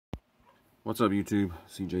What's up, YouTube?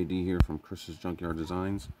 CJD here from Chris's Junkyard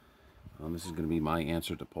Designs. This is going to be my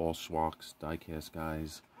answer to Paul Schwock's Diecast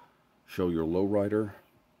Guys Show Your Lowrider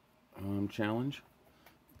challenge.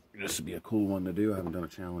 This would be a cool one to do. I haven't done a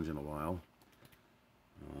challenge in a while.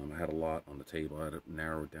 I had a lot on the table. I had to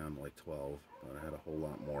narrow it down to like 12, but I had a whole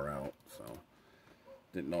lot more out, so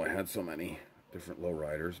didn't know I had so many different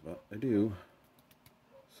lowriders, but I do.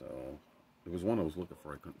 So there was one I was looking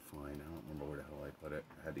for I couldn't find. I don't remember where the hell I put it.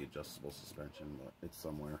 I had the adjustable suspension, but it's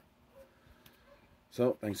somewhere.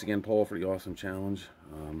 So thanks again, Paul, for the awesome challenge.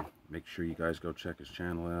 Make sure you guys go check his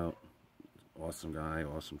channel out. Awesome guy,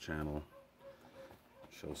 awesome channel.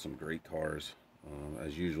 Shows some great cars.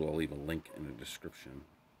 As usual, I'll leave a link in the description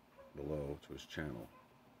below to his channel.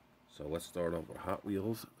 So let's start off with Hot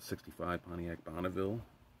Wheels 65 Pontiac Bonneville.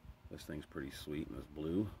 This thing's pretty sweet and it's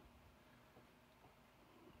blue.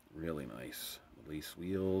 Really nice. Release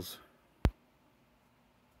wheels.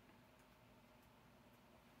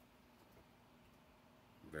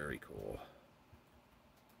 Very cool.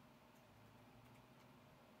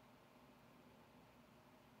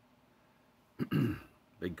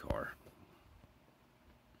 Big car.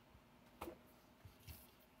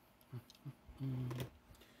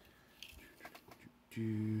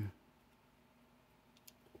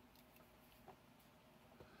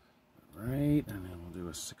 Right, and then we'll do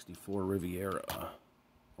a 64 Riviera.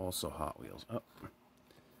 Also Hot Wheels. Oh,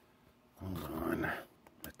 hold on.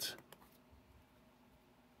 Let's...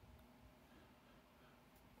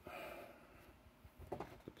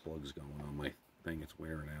 The plug's going on my thing. It's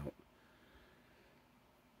wearing out.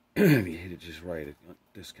 If you hit it just right, it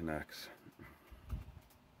disconnects.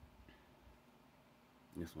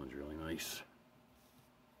 This one's really nice.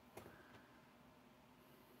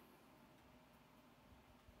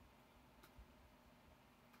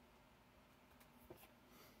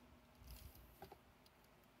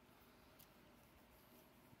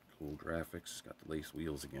 Cool graphics. Got the lace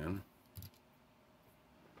wheels again.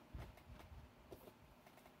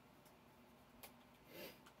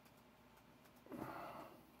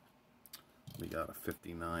 We got a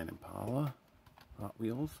 59 Impala Hot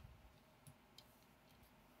Wheels.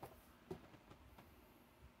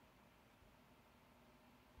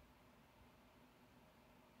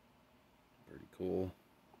 Pretty cool.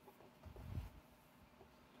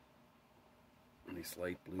 Nice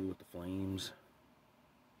light blue with the flames.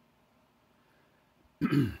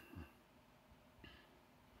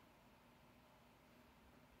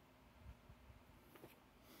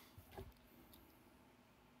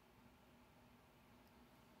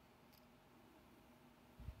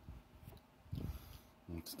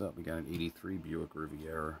 Next up, we got an 83 Buick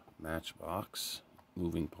Riviera Matchbox.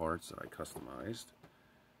 Moving parts that I customized.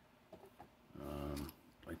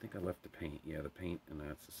 I think I left the paint. Yeah, the paint, and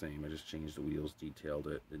that's the same. I just changed the wheels, detailed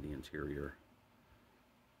it, did the interior.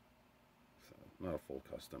 So, not a full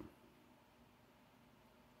custom.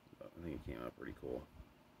 But I think it came out pretty cool.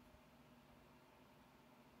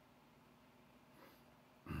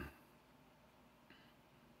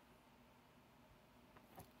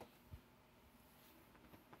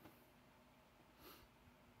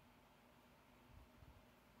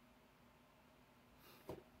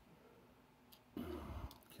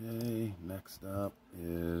 Okay, next up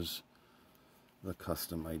is the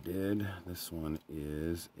custom I did. This one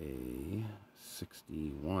is a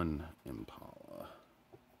 61 Impala.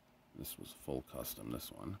 This was full custom,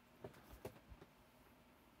 this one.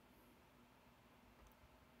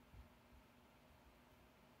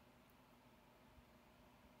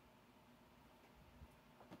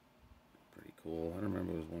 Pretty cool. I don't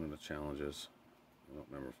remember, it was one of the challenges. I don't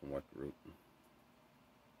remember from what group.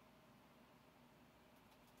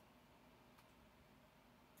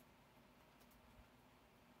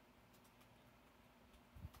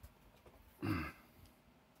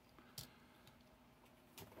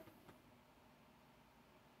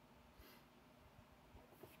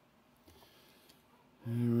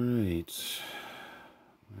 Alright,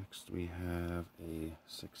 next we have a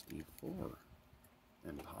 64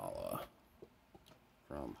 Impala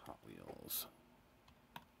from Hot Wheels.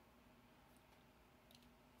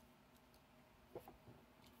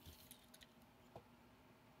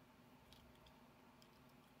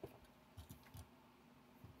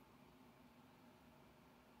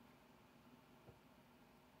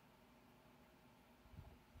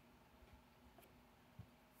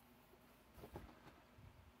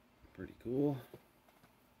 Pretty cool.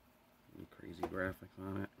 Some crazy graphics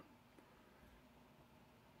on it.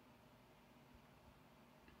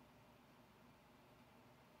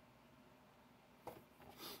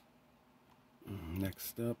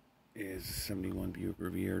 Next up is 71 Buick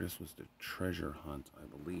Riviera. This was the treasure hunt, I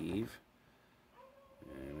believe.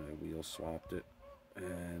 And I wheel swapped it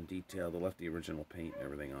and detailed. I left the original paint and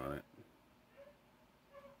everything on it.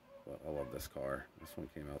 But I love this car. This one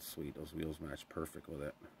came out sweet. Those wheels match perfect with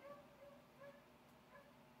it.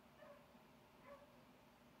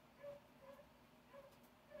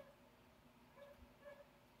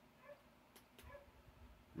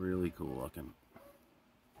 Really cool looking.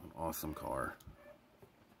 An awesome car.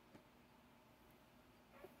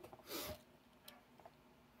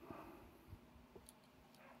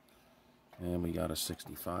 And we got a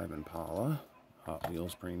 65 Impala. Hot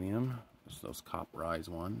Wheels Premium. Just those Cop Rise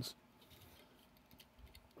ones.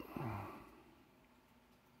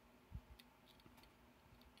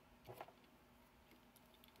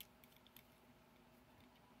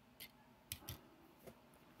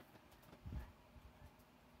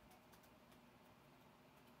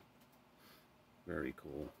 Very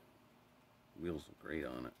cool. Wheels look great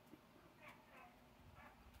on it.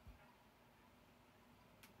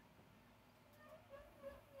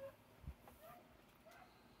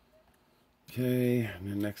 Okay,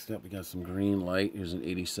 and then next up we got some green light. Here's an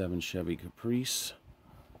 87 Chevy Caprice.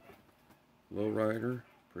 Lowrider,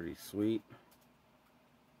 pretty sweet.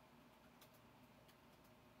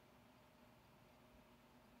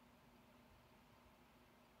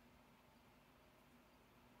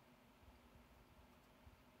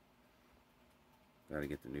 Gotta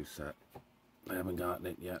get the new set. I haven't gotten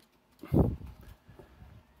it yet.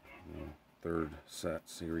 Third set,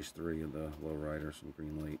 Series 3 of the Lowrider, some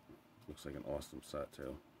green light. Looks like an awesome set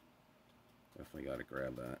too. Definitely gotta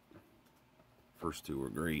grab that. First two were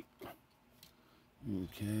great.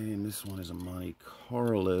 Okay, and this one is a Monte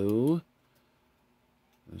Carlo.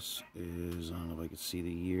 This is, I don't know if I can see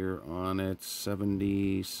the year on it,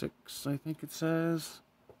 76, I think it says.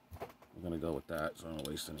 I'm gonna go with that so I don't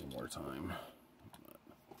waste any more time.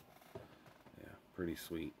 But, yeah, pretty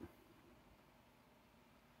sweet.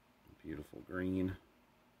 Beautiful green.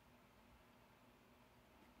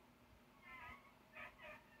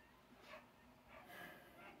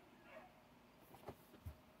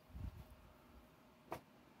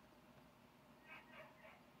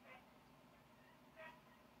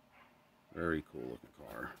 Very cool looking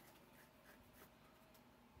car.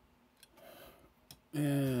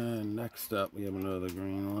 And next up we have another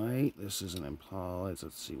green light. This is an Impala.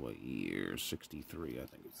 Let's see what year. 63 I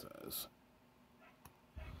think it says.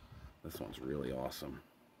 This one's really awesome.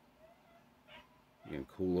 Again,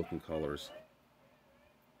 cool looking colors.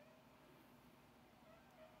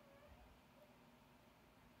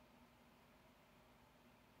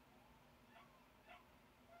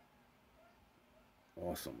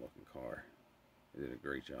 Awesome looking car. They did a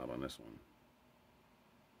great job on this one.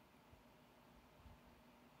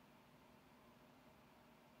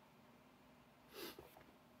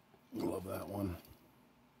 Love that one.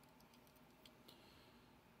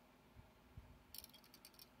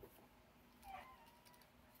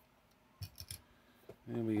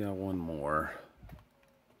 And we got one more.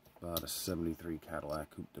 About a 73 Cadillac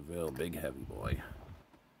Coupe de Ville, big heavy boy.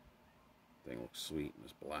 Thing looks sweet and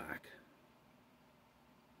it's black.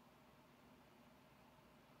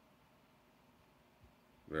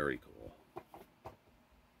 Very cool.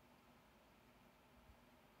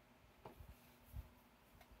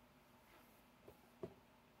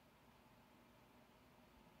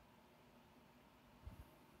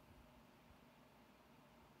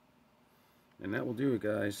 And that will do it,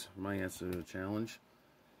 guys, for my answer to the challenge.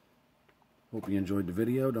 Hope you enjoyed the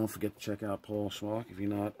video. Don't forget to check out Paul Schwock if you're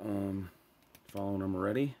not following him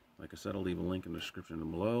already. Like I said, I'll leave a link in the description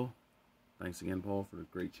below. Thanks again, Paul, for the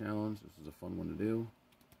great challenge. This is a fun one to do.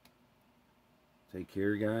 Take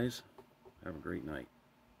care, guys. Have a great night.